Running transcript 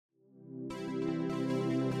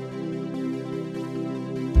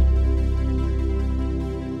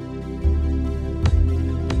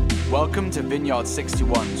Welcome to Vineyard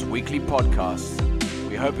 61's weekly podcast.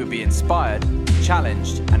 We hope you'll be inspired,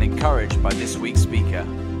 challenged, and encouraged by this week's speaker.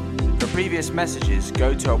 For previous messages,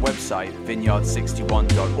 go to our website,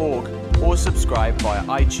 vineyard61.org, or subscribe via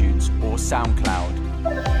iTunes or SoundCloud.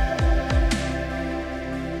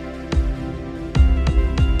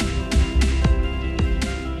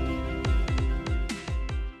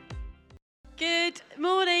 Good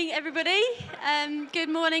morning, everybody. Good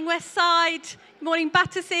morning, Westside. Good morning,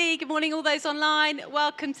 Battersea. Good morning, all those online.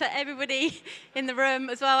 Welcome to everybody in the room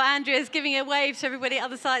as well. Andrea's giving a wave to everybody at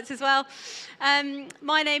other sites as well.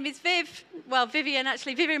 My name is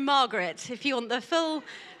Vivian Margaret, if you want the full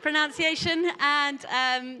pronunciation.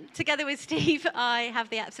 And together with Steve, I have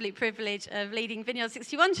the absolute privilege of leading Vineyard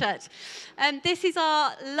 61 Church. This is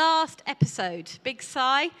our last episode, big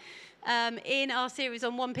sigh, in our series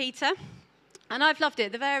on 1 Peter. And I've loved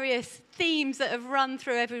it, the various themes that have run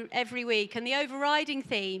through every week, and the overriding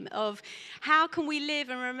theme of how can we live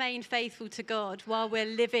and remain faithful to God while we're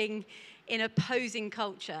living in opposing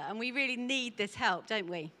culture. And we really need this help, don't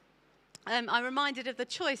we? I'm reminded of the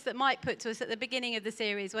choice that Mike put to us at the beginning of the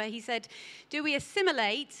series, where he said, do we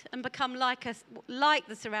assimilate and become like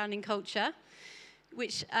the surrounding culture?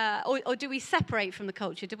 Or do we separate from the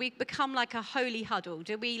culture? Do we become like a holy huddle?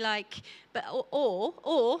 Do we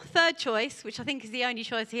or third choice, which I think is the only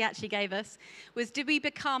choice he actually gave us, was do we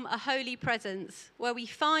become a holy presence where we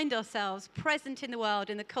find ourselves present in the world,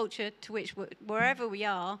 in the culture to which wherever we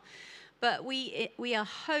are, but we are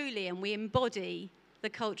holy and we embody the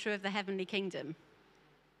culture of the heavenly kingdom?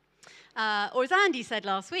 Or as Andy said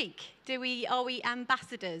last week, are we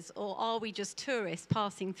ambassadors or are we just tourists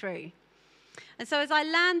passing through? And so as I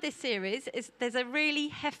land this series, there's a really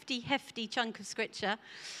hefty chunk of scripture.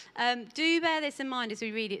 Do bear this in mind as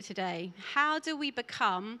we read it today. How do we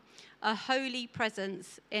become a holy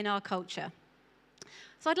presence in our culture?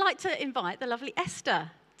 So I'd like to invite the lovely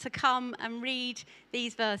Esther to come and read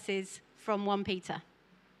these verses from 1 Peter.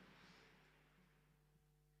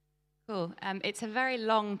 Cool. It's a very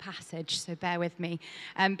long passage, so bear with me.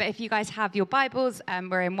 But if you guys have your Bibles,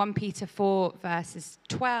 we're in 1 Peter 4, verses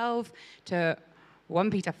 12 to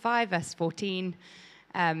 1 Peter 5, verse 14.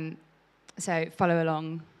 So follow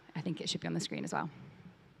along. I think it should be on the screen as well.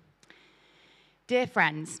 Dear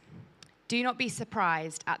friends, do not be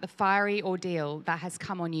surprised at the fiery ordeal that has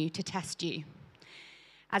come on you to test you,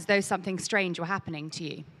 as though something strange were happening to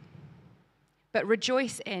you. But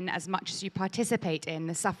rejoice in as much as you participate in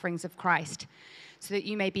the sufferings of Christ, so that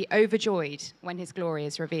you may be overjoyed when his glory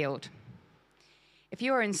is revealed. If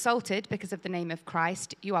you are insulted because of the name of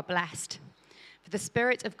Christ, you are blessed, for the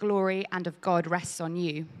Spirit of glory and of God rests on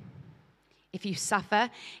you. If you suffer,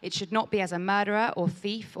 it should not be as a murderer or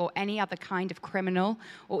thief or any other kind of criminal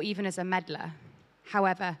or even as a meddler.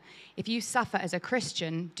 However, if you suffer as a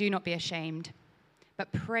Christian, do not be ashamed,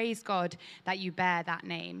 but praise God that you bear that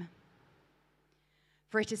name.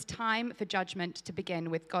 For it is time for judgment to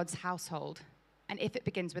begin with God's household. And if it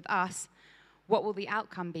begins with us, what will the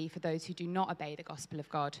outcome be for those who do not obey the gospel of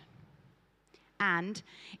God? And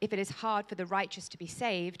if it is hard for the righteous to be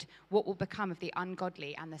saved, what will become of the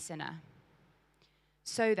ungodly and the sinner?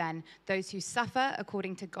 So then, those who suffer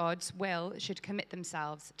according to God's will should commit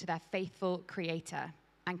themselves to their faithful Creator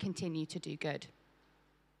and continue to do good.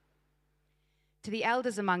 To the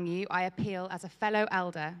elders among you, I appeal as a fellow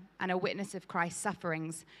elder and a witness of Christ's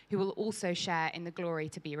sufferings, who will also share in the glory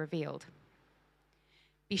to be revealed.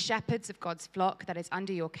 Be shepherds of God's flock that is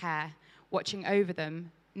under your care, watching over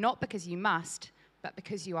them, not because you must, but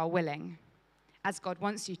because you are willing, as God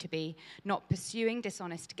wants you to be, not pursuing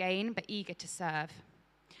dishonest gain, but eager to serve,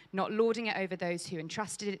 not lording it over those who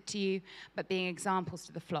entrusted it to you, but being examples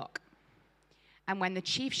to the flock. And when the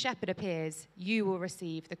chief shepherd appears, you will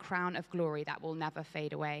receive the crown of glory that will never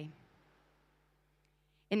fade away.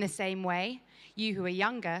 In the same way, you who are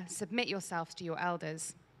younger, submit yourselves to your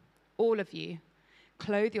elders. All of you,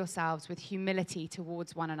 clothe yourselves with humility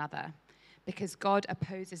towards one another, because God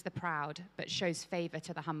opposes the proud, but shows favor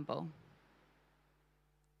to the humble.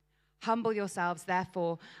 Humble yourselves,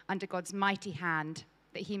 therefore, under God's mighty hand,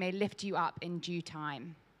 that he may lift you up in due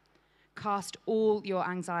time. Cast all your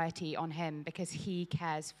anxiety on him because he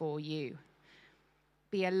cares for you.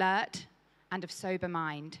 Be alert and of sober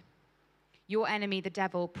mind. Your enemy, the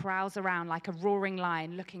devil, prowls around like a roaring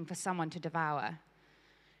lion looking for someone to devour.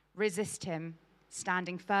 Resist him,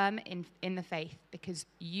 standing firm in the faith, because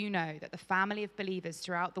you know that the family of believers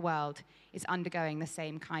throughout the world is undergoing the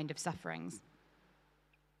same kind of sufferings.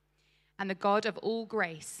 And the God of all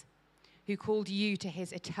grace, who called you to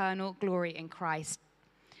his eternal glory in Christ,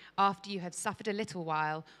 after you have suffered a little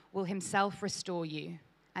while, will himself restore you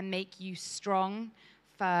and make you strong,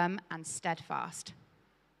 firm and steadfast.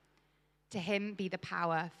 To him be the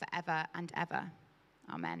power forever and ever.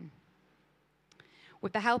 Amen.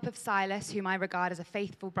 With the help of Silas, whom I regard as a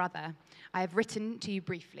faithful brother, I have written to you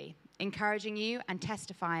briefly, encouraging you and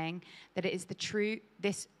testifying that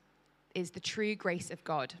this is the true grace of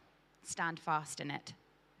God. Stand fast in it.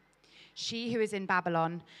 She who is in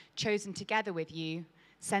Babylon, chosen together with you,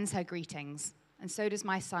 sends her greetings, and so does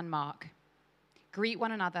my son Mark. Greet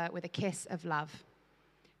one another with a kiss of love.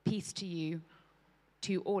 Peace to you,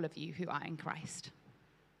 to all of you who are in Christ.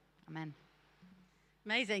 Amen.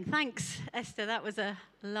 Amazing. Thanks, Esther. That was a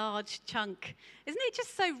large chunk. Isn't it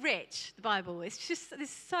just so rich, the Bible? It's just, there's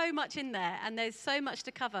so much in there, and there's so much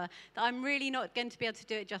to cover that I'm really not going to be able to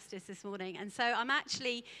do it justice this morning. And so I'm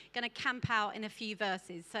actually going to camp out in a few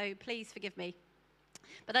verses, so please forgive me.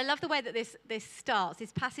 But I love the way that this starts.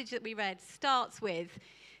 This passage that we read starts with,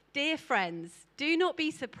 "Dear friends, do not be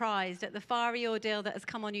surprised at the fiery ordeal that has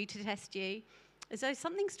come on you to test you, as though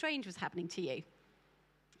something strange was happening to you."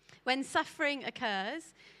 When suffering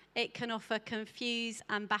occurs, it can often confuse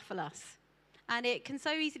and baffle us. And it can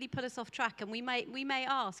so easily put us off track. And we may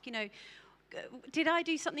ask, did I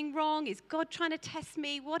do something wrong? Is God trying to test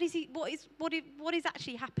me? What is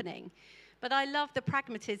actually happening? But I love the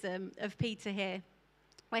pragmatism of Peter here,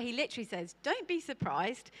 where he literally says, don't be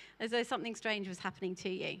surprised as though something strange was happening to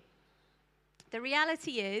you. The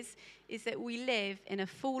reality is that we live in a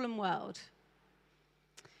fallen world.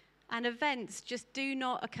 And events just do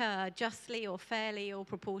not occur justly or fairly or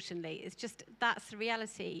proportionally. That's the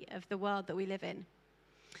reality of the world that we live in.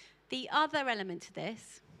 The other element to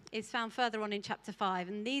this is found further on in chapter 5,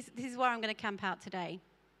 and this is where I'm going to camp out today.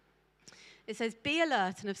 It says, "Be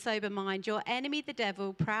alert and of sober mind. Your enemy, the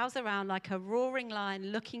devil, prowls around like a roaring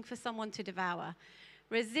lion looking for someone to devour.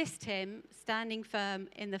 Resist him, standing firm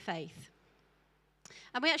in the faith."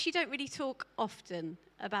 And we actually don't really talk often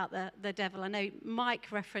about the devil. I know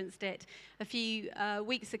Mike referenced it a few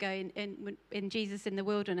weeks ago in Jesus in the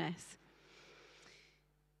Wilderness.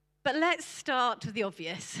 But let's start with the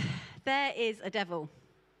obvious. There is a devil.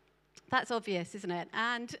 That's obvious, isn't it?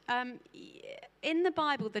 And in the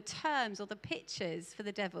Bible, the terms or the pictures for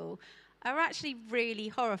the devil are actually really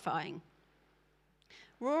horrifying.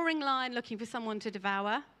 Roaring lion looking for someone to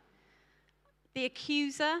devour. The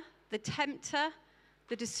accuser, the tempter,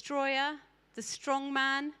 the destroyer, the strong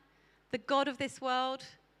man, the god of this world,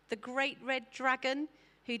 the great red dragon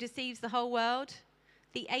who deceives the whole world,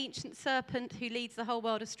 the ancient serpent who leads the whole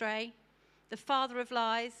world astray, the father of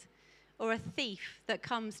lies, or a thief that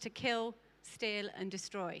comes to kill, steal, and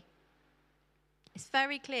destroy. It's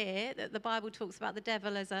very clear that the Bible talks about the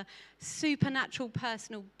devil as a supernatural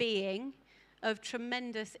personal being of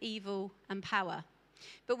tremendous evil and power.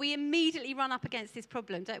 But we immediately run up against this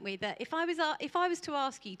problem, don't we? That if I was to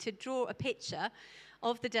ask you to draw a picture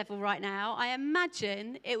of the devil right now, I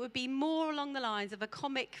imagine it would be more along the lines of a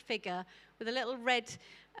comic figure with a little red,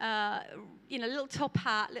 little top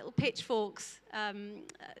hat, little pitchforks,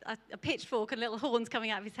 a pitchfork and little horns coming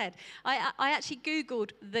out of his head. I actually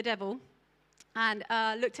Googled the devil and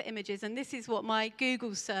looked at images, and this is what my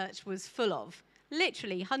Google search was full of.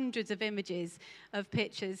 Literally hundreds of images of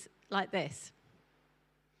pictures like this.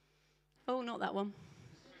 Oh, not that one.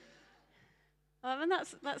 Oh, and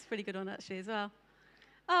that's pretty good one actually as well.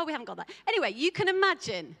 Oh, we haven't got that. Anyway, you can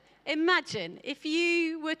imagine if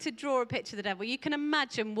you were to draw a picture of the devil, you can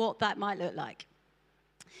imagine what that might look like.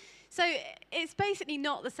 So it's basically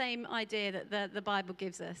not the same idea that the Bible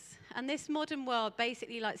gives us. And this modern world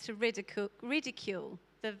basically likes to ridicule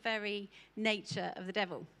the very nature of the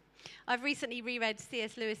devil. I've recently reread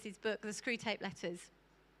C.S. Lewis's book, The Screwtape Letters.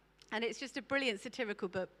 And it's just a brilliant satirical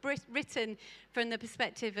book, written from the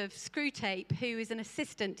perspective of Screwtape, who is an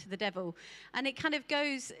assistant to the devil. And it kind of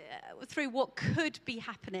goes through what could be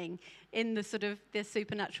happening in the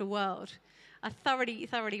supernatural world. I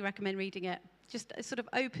thoroughly recommend reading it. Just it sort of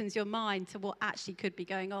opens your mind to what actually could be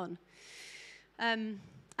going on. And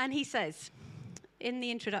he says, in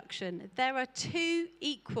the introduction, there are two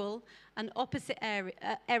equal and opposite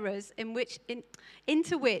errors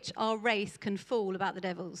into which our race can fall about the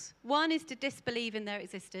devils. One is to disbelieve in their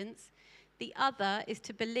existence. The other is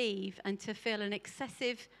to believe and to feel an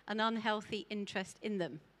excessive and unhealthy interest in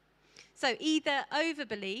them. So either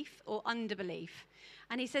overbelief or underbelief.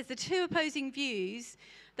 And he says the two opposing views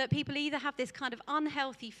that people either have this kind of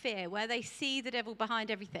unhealthy fear where they see the devil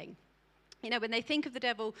behind everything. You know, when they think of the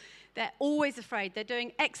devil, they're always afraid. They're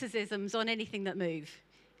doing exorcisms on anything that moves.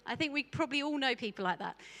 I think we probably all know people like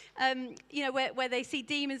that. Where they see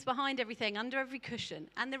demons behind everything, under every cushion.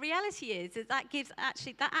 And the reality is that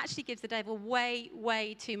actually gives the devil way,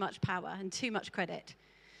 way too much power and too much credit.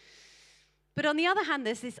 But on the other hand,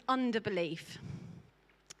 there's this underbelief.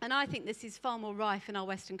 And I think this is far more rife in our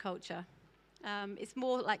Western culture. It's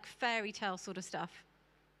more like fairy tale sort of stuff.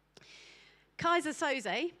 Kaiser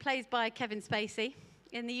Soze, played by Kevin Spacey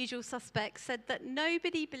in The Usual Suspects, said that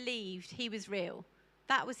nobody believed he was real.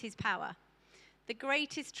 That was his power. The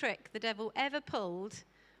greatest trick the devil ever pulled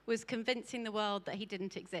was convincing the world that he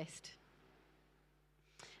didn't exist.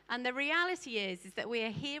 And the reality is that we are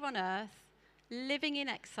here on earth, living in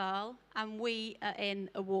exile, and we are in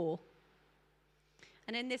a war.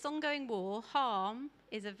 And in this ongoing war, harm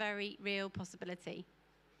is a very real possibility.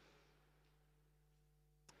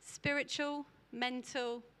 Spiritual,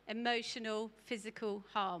 mental, emotional, physical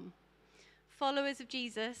harm. Followers of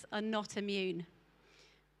Jesus are not immune.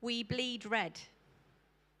 We bleed red.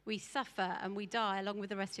 We suffer and we die along with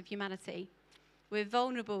the rest of humanity. We're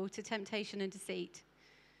vulnerable to temptation and deceit.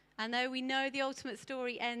 And though we know the ultimate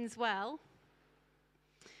story ends well,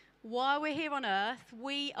 while we're here on earth,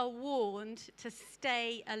 we are warned to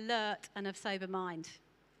stay alert and of sober mind.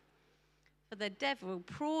 For the devil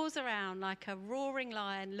prowls around like a roaring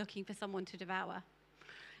lion looking for someone to devour.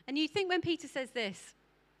 And you think when Peter says this,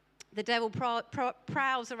 the devil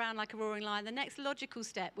prowls around like a roaring lion, the next logical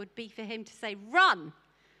step would be for him to say, run!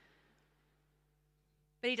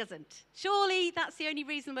 But he doesn't. Surely that's the only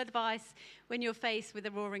reasonable advice when you're faced with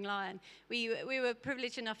a roaring lion. We were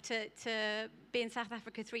privileged enough to be in South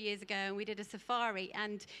Africa 3 years ago, and we did a safari,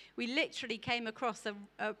 and we literally came across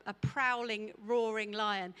a prowling, roaring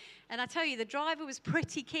lion. And I tell you, the driver was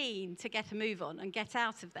pretty keen to get a move on and get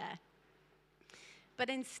out of there.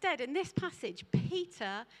 But instead, in this passage,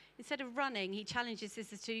 Peter, instead of running, he challenges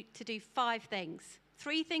us to do 5 things.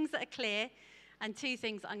 3 things that are clear, and 2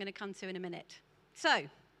 things that I'm going to come to in a minute. So,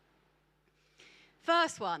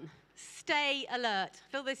 first one, stay alert.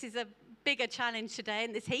 I feel this is a bigger challenge today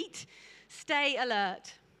in this heat. Stay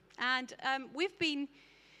alert. And we've been,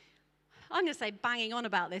 I'm going to say, banging on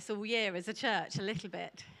about this all year as a church a little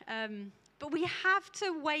bit. But we have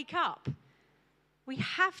to wake up. We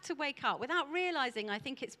have to wake up. Without realizing, I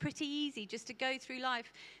think it's pretty easy just to go through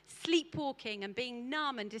life sleepwalking and being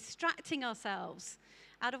numb and distracting ourselves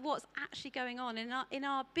out of what's actually going on in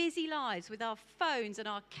our busy lives with our phones and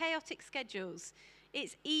our chaotic schedules.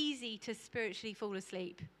 It's easy to spiritually fall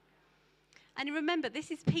asleep. And remember,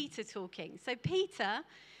 this is Peter talking. So Peter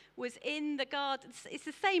was in the garden. It's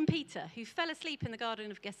the same Peter who fell asleep in the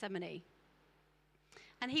Garden of Gethsemane.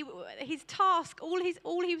 And his task, all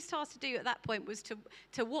he was tasked to do at that point was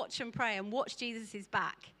to watch and pray and watch Jesus'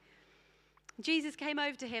 back. Jesus came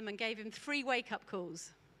over to him and gave him 3 wake-up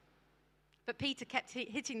calls. But Peter kept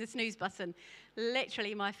hitting the snooze button.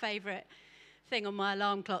 Literally my favorite thing on my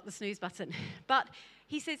alarm clock, the snooze button. But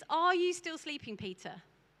he says, are you still sleeping, Peter?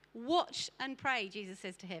 Watch and pray, Jesus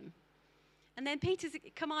says to him. And then Peter's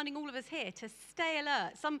commanding all of us here to stay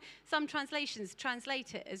alert. Some translations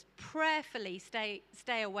translate it as prayerfully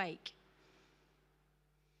stay awake.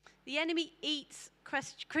 The enemy eats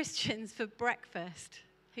Christians for breakfast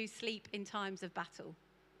who sleep in times of battle.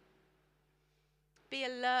 Be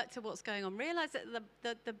alert to what's going on. Realize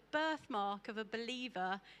that the birthmark of a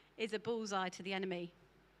believer is a bullseye to the enemy.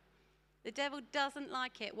 The devil doesn't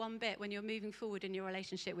like it one bit when you're moving forward in your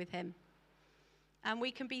relationship with him. And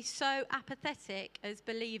we can be so apathetic as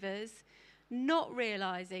believers, not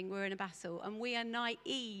realizing we're in a battle, and we are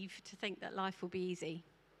naive to think that life will be easy.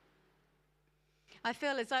 I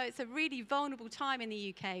feel as though it's a really vulnerable time in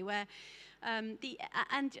the UK where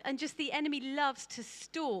just the enemy loves to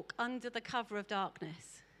stalk under the cover of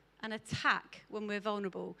darkness and attack when we're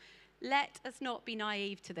vulnerable. Let us not be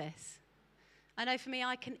naive to this. I know for me,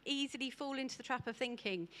 I can easily fall into the trap of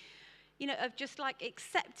thinking, of just like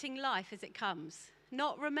accepting life as it comes,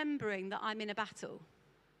 not remembering that I'm in a battle.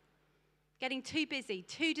 Getting too busy,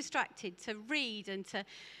 too distracted to read and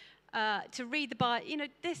to read the Bible.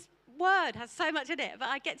 This word has so much in it, but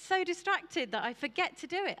I get so distracted that I forget to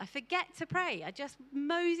do it. I forget to pray. I just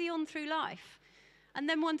mosey on through life and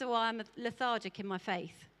then wonder why I'm lethargic in my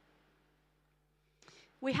faith.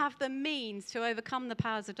 We have the means to overcome the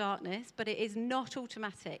powers of darkness, but it is not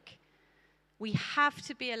automatic. We have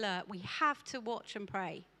to be alert. We have to watch and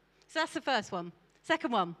pray. So that's the first one.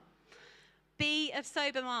 Second one, be of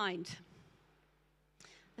sober mind.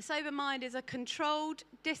 A sober mind is a controlled,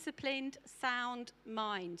 disciplined, sound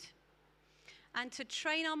mind. And to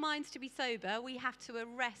train our minds to be sober, we have to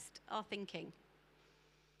arrest our thinking.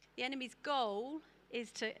 The enemy's goal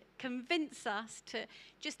is to convince us to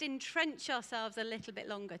just entrench ourselves a little bit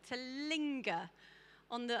longer, to linger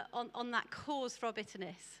on that cause for our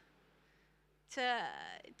bitterness, to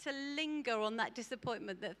linger on that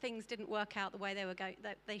disappointment that things didn't work out the way they were going,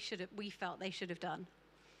 that we felt they should have done.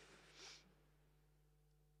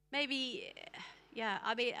 Maybe,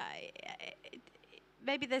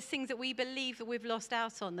 maybe there's things that we believe that we've lost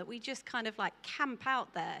out on, that we just kind of like camp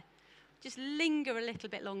out there, just linger a little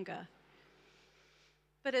bit longer.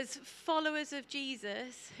 But as followers of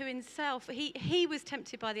Jesus, who himself, he was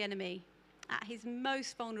tempted by the enemy at his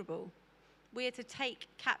most vulnerable. We are to take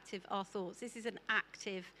captive our thoughts. This is an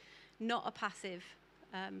active, not a passive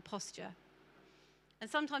posture. And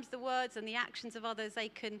sometimes the words and the actions of others, they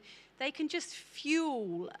can just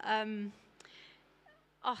fuel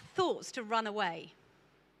our thoughts to run away.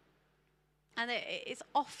 And it's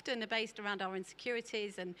often based around our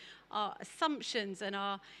insecurities and our assumptions and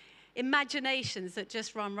our imaginations that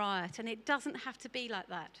just run riot. And it doesn't have to be like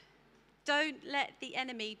that. Don't let the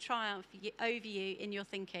enemy triumph over you in your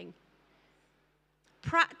thinking.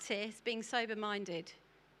 Practice being sober-minded.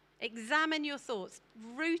 Examine your thoughts.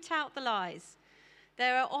 Root out the lies.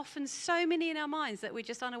 There are often so many in our minds that we're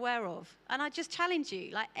just unaware of. And I just challenge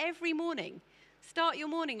you, like every morning, start your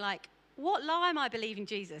morning like, what lie am I believing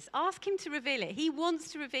Jesus? Ask him to reveal it. He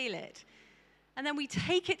wants to reveal it. And then we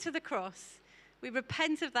take it to the cross. We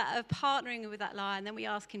repent of that, of partnering with that lie, and then we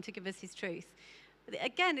ask him to give us his truth.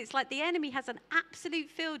 Again, it's like the enemy has an absolute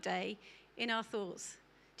field day in our thoughts.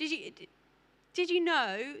 Did you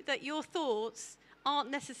know that your thoughts aren't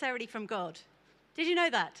necessarily from God? Did you know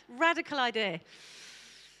that? Radical idea.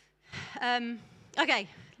 Okay,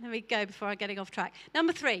 let me go before I'm getting off track.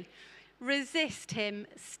 Number 3, resist him,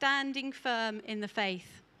 standing firm in the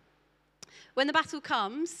faith. When the battle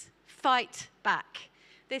comes, fight back.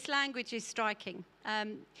 This language is striking.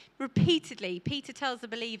 Repeatedly, Peter tells the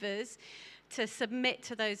believers to submit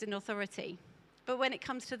to those in authority. But when it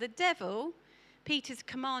comes to the devil, Peter's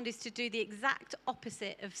command is to do the exact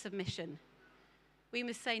opposite of submission. We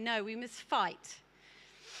must say no, we must fight.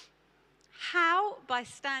 How? By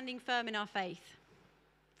standing firm in our faith.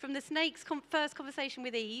 From the snake's first conversation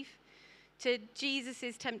with Eve to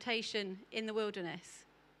Jesus' temptation in the wilderness.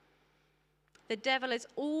 The devil has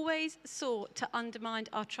always sought to undermine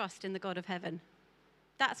our trust in the God of heaven.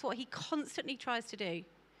 That's what he constantly tries to do.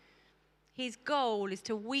 His goal is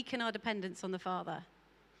to weaken our dependence on the Father.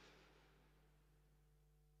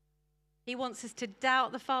 He wants us to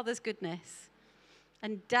doubt the Father's goodness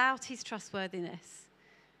and doubt his trustworthiness.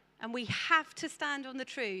 And we have to stand on the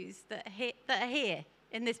truths that are here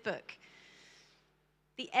in this book.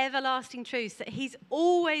 The everlasting truths that he's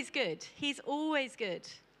always good. He's always good.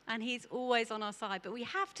 And he's always on our side. But we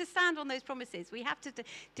have to stand on those promises. We have to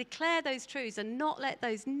declare those truths and not let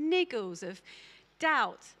those niggles of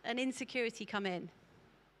doubt and insecurity come in.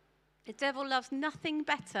 The devil loves nothing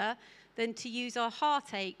better than to use our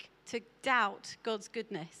heartache to doubt God's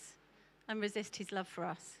goodness and resist his love for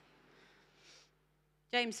us.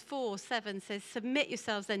 James 4:7 says, submit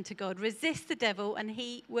yourselves then to God. Resist the devil and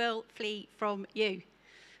he will flee from you.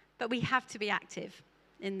 But we have to be active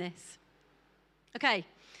in this. Okay,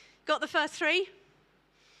 got the first 3?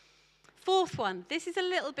 4th one. This is a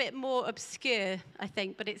little bit more obscure, I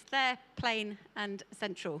think, but it's there, plain and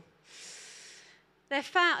central. They're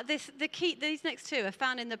found, these next 2 are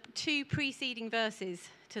found in the 2 preceding verses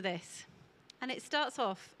to this. And it starts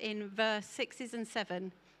off in verse 6 and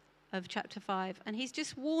 7 of chapter 5. And he's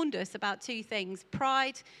just warned us about 2 things,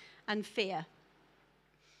 pride and fear.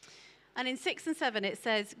 And in 6 and 7 it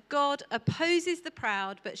says, God opposes the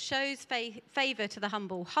proud but shows favor to the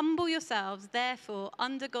humble. Humble yourselves, therefore,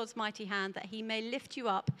 under God's mighty hand, that he may lift you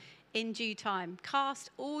up in due time.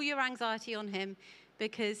 Cast all your anxiety on him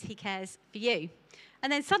because he cares for you.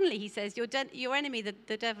 And then suddenly he says, your enemy,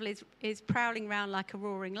 the devil, is prowling around like a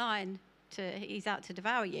roaring lion. He's out to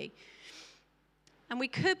devour you. And we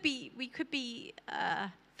could be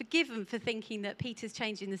forgiven for thinking that Peter's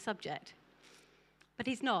changing the subject. But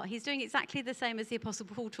he's not. He's doing exactly the same as the Apostle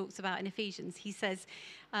Paul talks about in Ephesians. He says,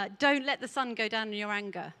 don't let the sun go down in your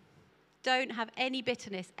anger. Don't have any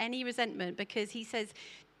bitterness, any resentment, because he says,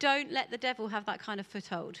 don't let the devil have that kind of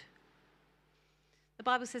foothold. The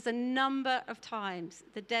Bible says a number of times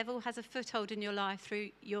the devil has a foothold in your life through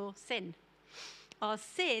your sin. Our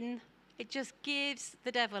sin, it just gives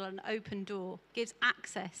the devil an open door, gives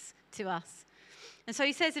access to us. And so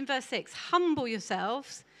he says in verse 6, humble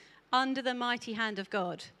yourselves under the mighty hand of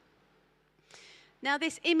God. Now,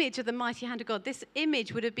 this image of the mighty hand of God, this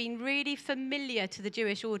image would have been really familiar to the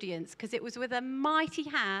Jewish audience because it was with a mighty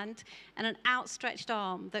hand and an outstretched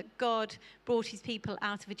arm that God brought his people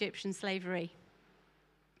out of Egyptian slavery.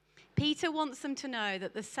 Peter wants them to know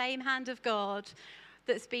that the same hand of God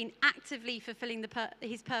that's been actively fulfilling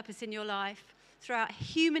his purpose in your life throughout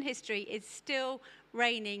human history is still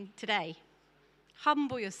reigning today.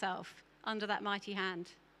 Humble yourself under that mighty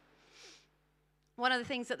hand. One of the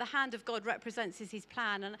things that the hand of God represents is his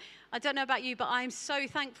plan. And I don't know about you, but I'm so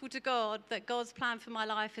thankful to God that God's plan for my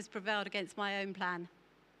life has prevailed against my own plan,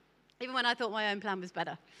 even when I thought my own plan was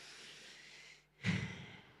better.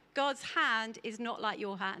 God's hand is not like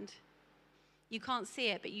your hand. You can't see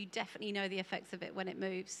it, but you definitely know the effects of it when it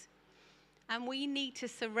moves. And we need to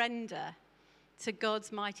surrender to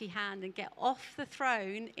God's mighty hand and get off the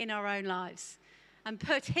throne in our own lives and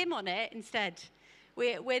put him on it instead.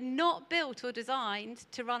 We're not built or designed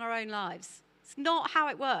to run our own lives. It's not how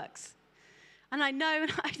it works. And I know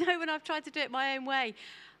when I've tried to do it my own way,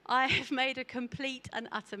 I have made a complete and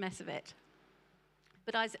utter mess of it.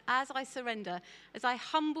 But as I surrender, as I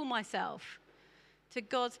humble myself to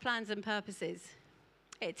God's plans and purposes,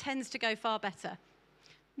 it tends to go far better.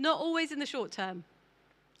 Not always in the short term,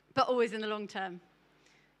 but always in the long term.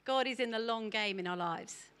 God is in the long game in our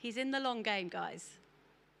lives. He's in the long game, guys.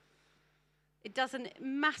 It doesn't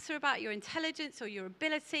matter about your intelligence or your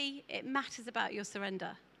ability. It matters about your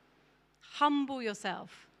surrender. Humble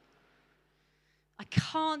yourself. I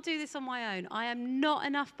can't do this on my own. I am not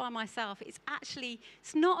enough by myself. It's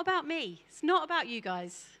not about me. It's not about you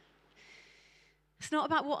guys. It's not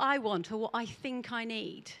about what I want or what I think I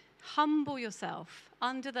need. Humble yourself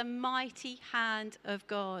under the mighty hand of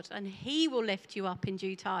God, and he will lift you up in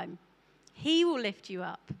due time. He will lift you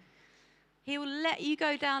up. He will let you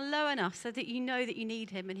go down low enough so that you know that you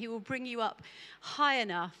need him, and he will bring you up high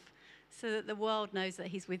enough so that the world knows that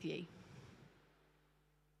he's with you.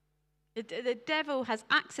 The devil has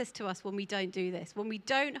access to us when we don't do this, when we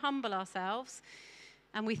don't humble ourselves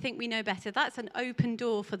and we think we know better. That's an open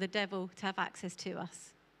door for the devil to have access to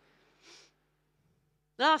us.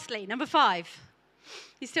 Lastly, number 5.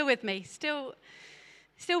 You still with me? Still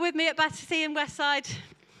with me at Battersea and Westside?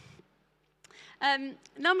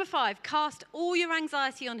 Number 5, cast all your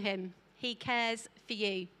anxiety on him. He cares for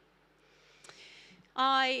you.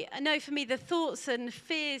 I know for me the thoughts and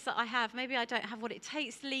fears that I have, maybe I don't have what it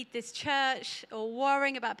takes to lead this church, or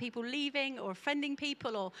worrying about people leaving or offending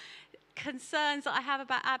people, or concerns that I have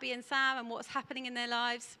about Abby and Sam and what's happening in their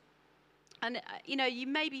lives. And,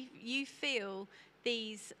 you feel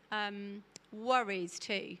these worries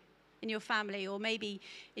too in your family, or maybe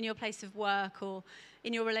in your place of work, or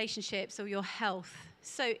in your relationships, or your health.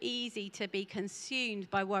 So easy to be consumed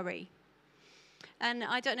by worry. And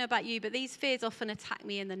I don't know about you, but these fears often attack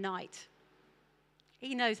me in the night.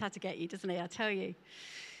 He knows how to get you, doesn't he? I tell you.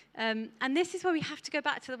 And this is where we have to go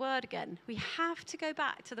back to the Word again. We have to go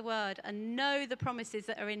back to the Word and know the promises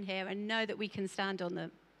that are in here and know that we can stand on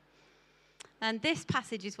them. And this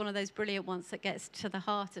passage is one of those brilliant ones that gets to the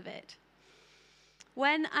heart of it.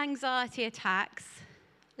 When anxiety attacks,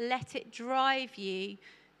 let it drive you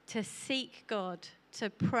to seek God,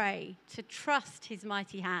 to pray, to trust his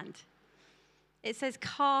mighty hand. It says,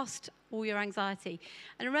 cast all your anxiety.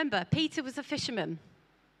 And remember, Peter was a fisherman.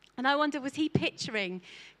 And I wonder, was he picturing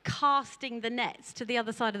casting the nets to the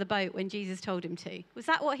other side of the boat when Jesus told him to? Was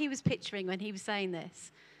that what he was picturing when he was saying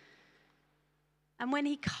this? And when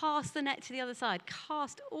he cast the net to the other side,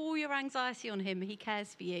 cast all your anxiety on him, he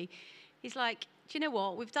cares for you. He's like, do you know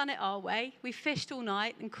what? We've done it our way. We've fished all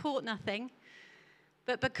night and caught nothing.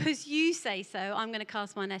 But because you say so, I'm going to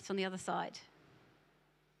cast my net on the other side.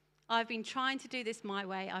 I've been trying to do this my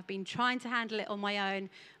way. I've been trying to handle it on my own,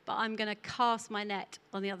 but I'm going to cast my net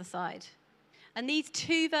on the other side. And these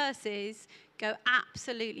 2 verses go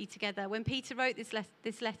absolutely together. When Peter wrote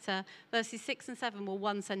this letter, verses 6 and 7 were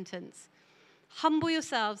one sentence. Humble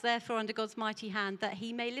yourselves, therefore, under God's mighty hand, that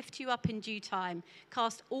he may lift you up in due time.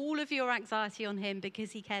 Cast all of your anxiety on him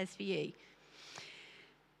because he cares for you.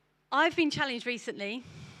 I've been challenged recently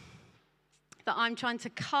that I'm trying to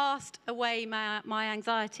cast away my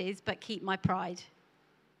anxieties but keep my pride.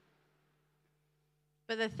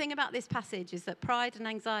 But the thing about this passage is that pride and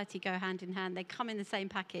anxiety go hand in hand. They come in the same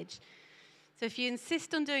package. So if you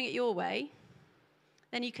insist on doing it your way,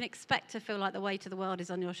 then you can expect to feel like the weight of the world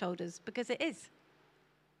is on your shoulders, because it is.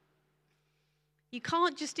 You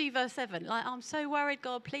can't just do verse 7, like, I'm so worried,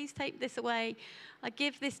 God, please take this away. I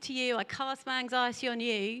give this to you. I cast my anxiety on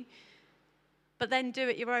you, but then do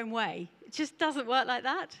it your own way. It just doesn't work like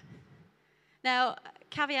that. Now,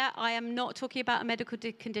 caveat, I am not talking about a medical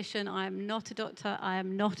condition. I am not a doctor. I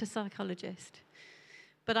am not a psychologist.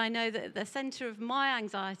 But I know that the center of my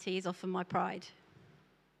anxiety is often my pride.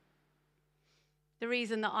 The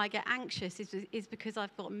reason that I get anxious is because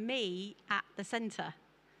I've got me at the center.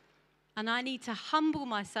 And I need to humble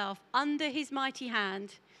myself under his mighty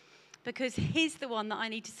hand, because he's the one that I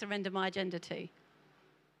need to surrender my agenda to.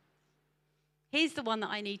 He's the one that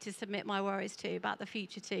I need to submit my worries to about the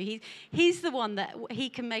future to. He's the one that he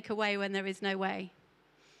can make a way when there is no way.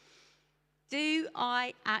 Do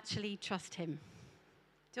I actually trust him?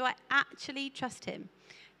 Do I actually trust him?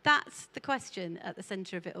 That's the question at the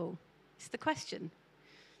center of it all. It's the question.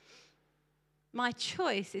 My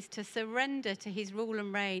choice is to surrender to his rule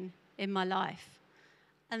and reign in my life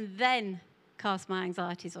and then cast my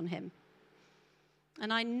anxieties on him.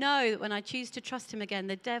 And I know that when I choose to trust him again,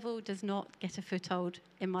 the devil does not get a foothold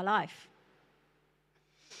in my life.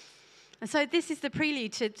 And so this is the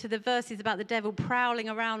prelude to the verses about the devil prowling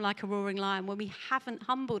around like a roaring lion when we haven't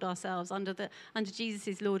humbled ourselves under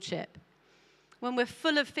Jesus' lordship. When we're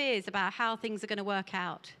full of fears about how things are going to work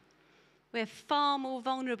out. We're far more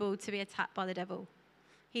vulnerable to be attacked by the devil.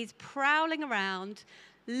 He's prowling around,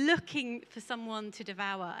 looking for someone to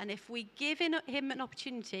devour. And if we give him an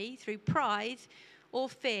opportunity through pride or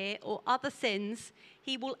fear or other sins,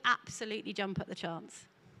 he will absolutely jump at the chance.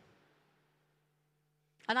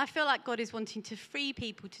 And I feel like God is wanting to free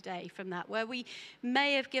people today from that, where we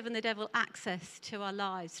may have given the devil access to our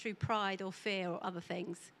lives through pride or fear or other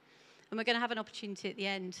things. And we're going to have an opportunity at the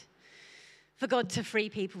end for God to free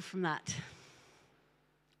people from that.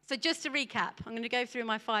 So just to recap, I'm going to go through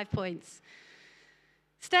my 5 points.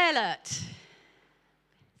 Stay alert,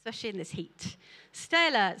 especially in this heat. Stay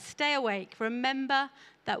alert, stay awake. Remember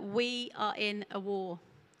that we are in a war.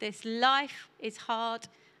 This life is hard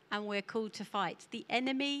and we're called to fight. The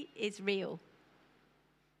enemy is real.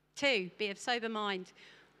 2, be of sober mind.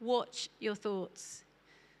 Watch your thoughts.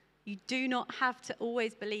 You do not have to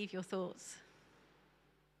always believe your thoughts.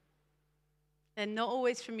 They're not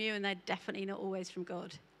always from you, and they're definitely not always from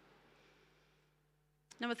God.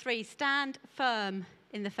 Number 3, stand firm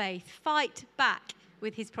in the faith. Fight back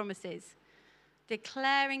with his promises,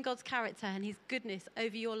 declaring God's character and his goodness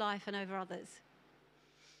over your life and over others.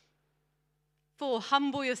 4,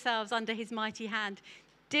 humble yourselves under his mighty hand.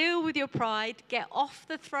 Deal with your pride, get off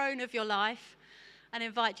the throne of your life, and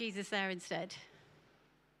invite Jesus there instead.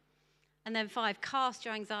 And then 5, cast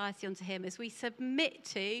your anxiety onto him as we submit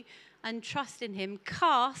to and trust in him.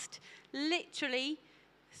 Cast, literally,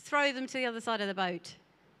 throw them to the other side of the boat.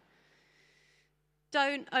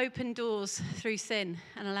 Don't open doors through sin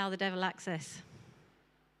and allow the devil access.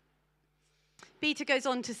 Peter goes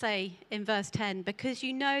on to say in verse 10, because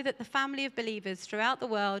you know that the family of believers throughout the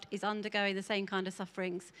world is undergoing the same kind of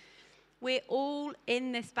sufferings. We're all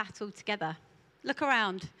in this battle together. Look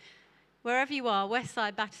around. Wherever you are,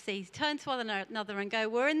 Westside, Battersea, turn to one another and go,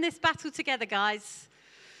 we're in this battle together, guys.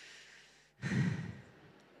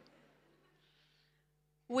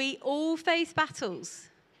 We all face battles,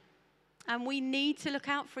 and we need to look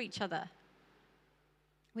out for each other.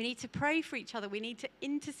 We need to pray for each other. We need to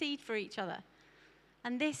intercede for each other.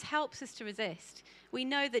 And this helps us to resist. We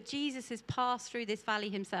know that Jesus has passed through this valley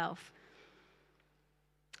himself,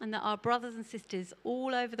 and that our brothers and sisters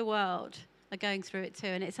all over the world are going through it too.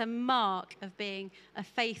 And it's a mark of being a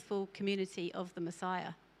faithful community of the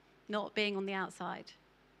Messiah, not being on the outside.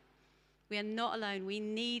 We are not alone. We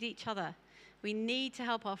need each other. We need to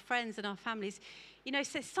help our friends and our families. You know,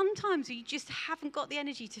 so sometimes you just haven't got the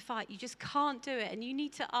energy to fight. You just can't do it. And you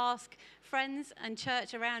need to ask friends and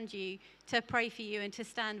church around you to pray for you and to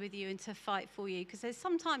stand with you and to fight for you. Because there's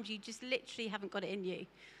sometimes you just literally haven't got it in you.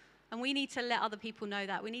 And we need to let other people know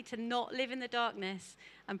that. We need to not live in the darkness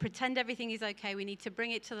and pretend everything is okay. We need to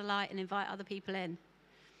bring it to the light and invite other people in.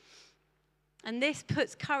 And this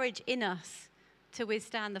puts courage in us to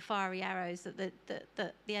withstand the fiery arrows that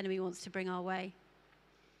the enemy wants to bring our way.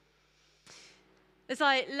 As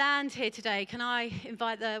I land here today, can I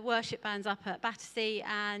invite the worship bands up at Battersea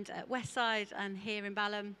and at Westside and here in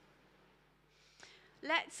Balham?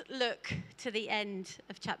 Let's look to the end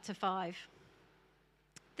of chapter 5.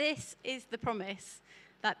 This is the promise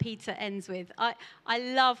that Peter ends with. I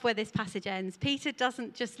love where this passage ends. Peter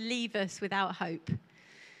doesn't just leave us without hope.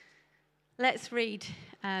 Let's read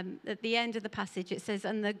at the end of the passage. It says,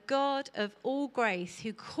 and the God of all grace,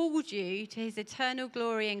 who called you to his eternal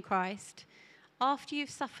glory in Christ, after you've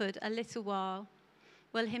suffered a little while,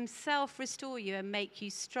 will himself restore you and make you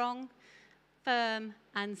strong, firm,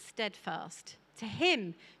 and steadfast. To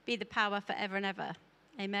him be the power forever and ever.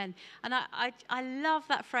 Amen. And I love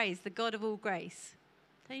that phrase, the God of all grace.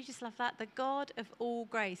 Don't you just love that? The God of all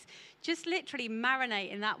grace. Just literally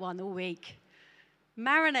marinate in that one all week.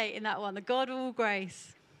 Marinate in that one, the God of all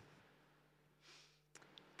grace.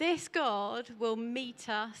 This God will meet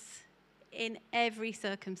us in every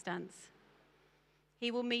circumstance. He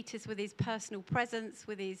will meet us with his personal presence,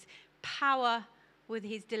 with his power, with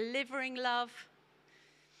his delivering love.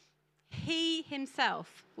 He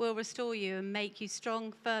himself will restore you and make you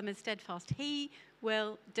strong, firm, and steadfast. He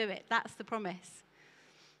will do it. That's the promise.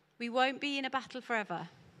 We won't be in a battle forever.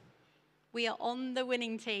 We are on the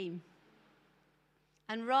winning team.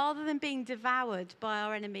 And rather than being devoured by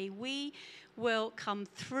our enemy, we will come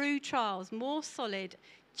through trials more solid,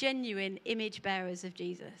 genuine image bearers of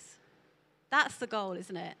Jesus. That's the goal,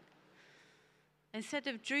 isn't it? Instead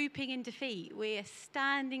of drooping in defeat, we are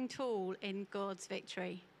standing tall in God's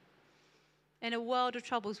victory. In a world of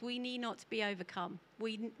troubles, we need not to be overcome.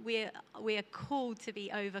 We are called to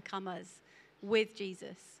be overcomers with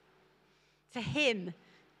Jesus. To him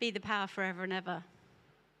be the power forever and ever.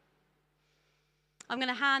 I'm going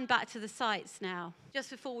to hand back to the sites now.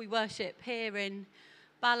 Just before we worship here in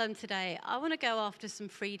Balham today, I want to go after some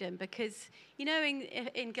freedom because, you know,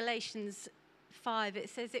 in Galatians 5, it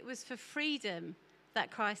says it was for freedom that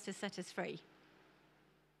Christ has set us free.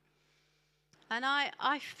 And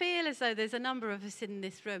I feel as though there's a number of us in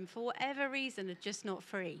this room, for whatever reason, are just not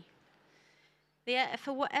free.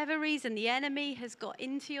 For whatever reason, the enemy has got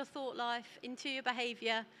into your thought life, into your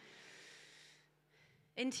behavior,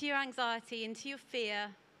 into your anxiety, into your fear.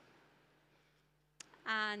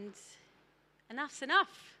 And enough's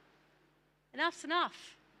enough. Enough's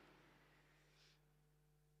enough.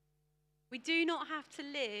 We do not have to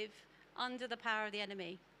live under the power of the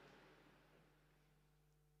enemy.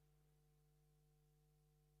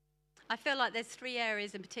 I feel like there's 3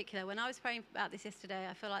 areas in particular. When I was praying about this yesterday,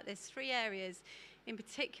 I feel like there's 3 areas in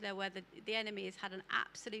particular where the enemy has had an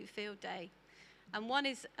absolute field day. And one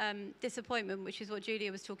is disappointment, which is what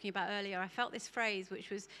Julia was talking about earlier. I felt this phrase, which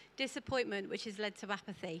was disappointment, which has led to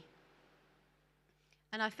apathy.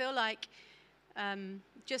 And I feel like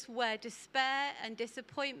just where despair and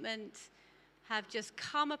disappointment have just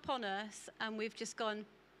come upon us and we've just gone,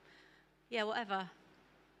 yeah, whatever.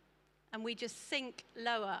 And we just sink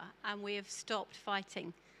lower and we have stopped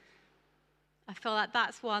fighting. I feel like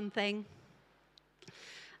that's one thing.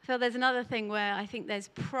 I feel there's another thing where I think there's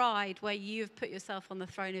pride, where you've put yourself on the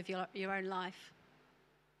throne of your own life.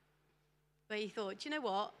 Where you thought, do you know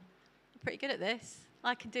what? I'm pretty good at this.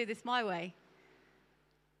 I can do this my way.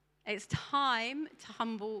 It's time to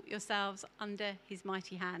humble yourselves under his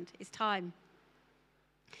mighty hand. It's time.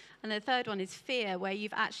 And the third one is fear, where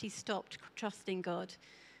you've actually stopped trusting God.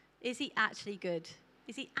 Is he actually good?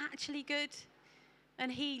 Is he actually good?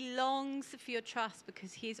 And he longs for your trust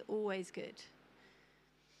because he is always good.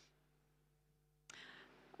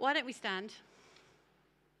 Why don't we stand?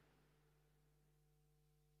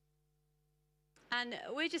 And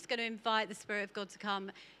we're just going to invite the Spirit of God to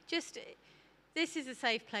come. This is a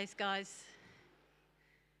safe place, guys.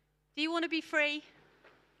 Do you want to be free?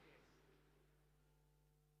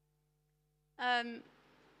 Why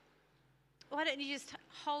don't you just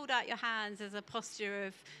hold out your hands as a posture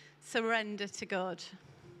of surrender to God?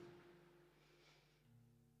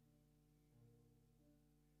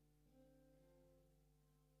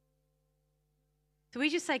 So we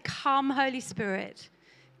just say, come, Holy Spirit.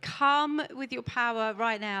 Come with your power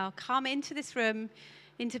right now. Come into this room,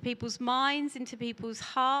 into people's minds, into people's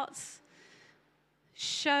hearts.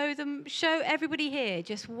 Show everybody here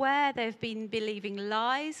just where they've been believing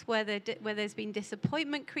lies, where there's been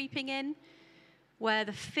disappointment creeping in, where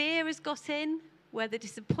the fear has got in, where the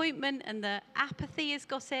disappointment and the apathy has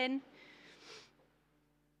got in,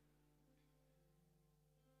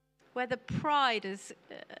 where the pride has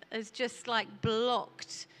just like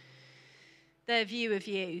blocked their view of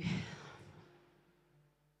you.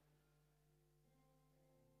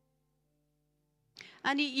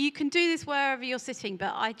 And you can do this wherever you're sitting,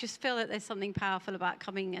 but I just feel that there's something powerful about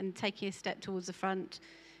coming and taking a step towards the front.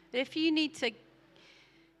 But if you need to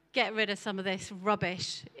get rid of some of this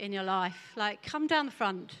rubbish in your life, like, come down the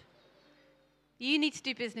front. You need to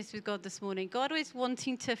do business with God this morning. God is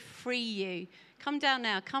wanting to free you. Come down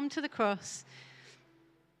now. Come to the cross.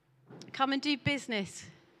 Come and do business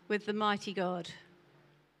with the mighty God.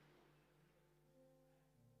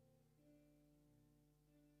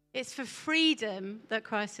 It's for freedom that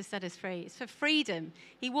Christ has set us free. It's for freedom.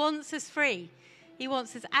 He wants us free. He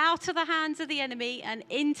wants us out of the hands of the enemy and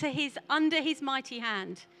under his mighty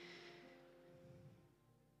hand.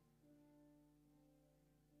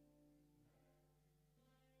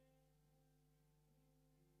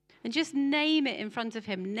 And just name it in front of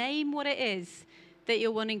him. Name what it is that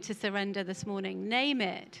you're wanting to surrender this morning. Name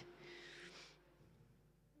it.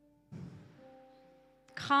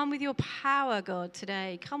 Come with your power, God,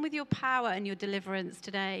 today. Come with your power and your deliverance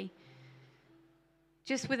today.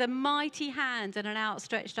 Just with a mighty hand and an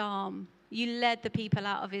outstretched arm, you led the people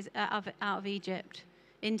out of Egypt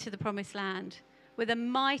into the promised land. With a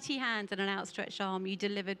mighty hand and an outstretched arm, you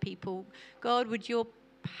delivered people. God, would your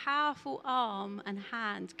powerful arm and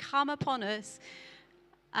hand come upon us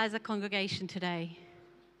as a congregation today,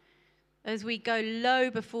 as we go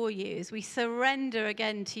low before you, as we surrender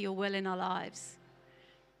again to your will in our lives.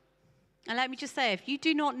 And let me just say, if you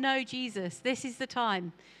do not know Jesus, this is the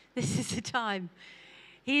time. This is the time.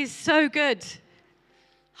 He is so good.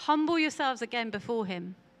 Humble yourselves again before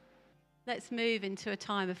him. Let's move into a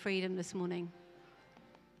time of freedom this morning.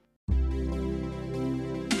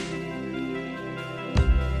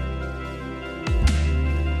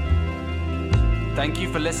 Thank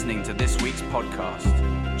you for listening to this week's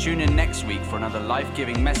podcast. Tune in next week for another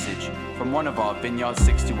life-giving message from one of our Vineyard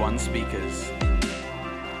 61 speakers.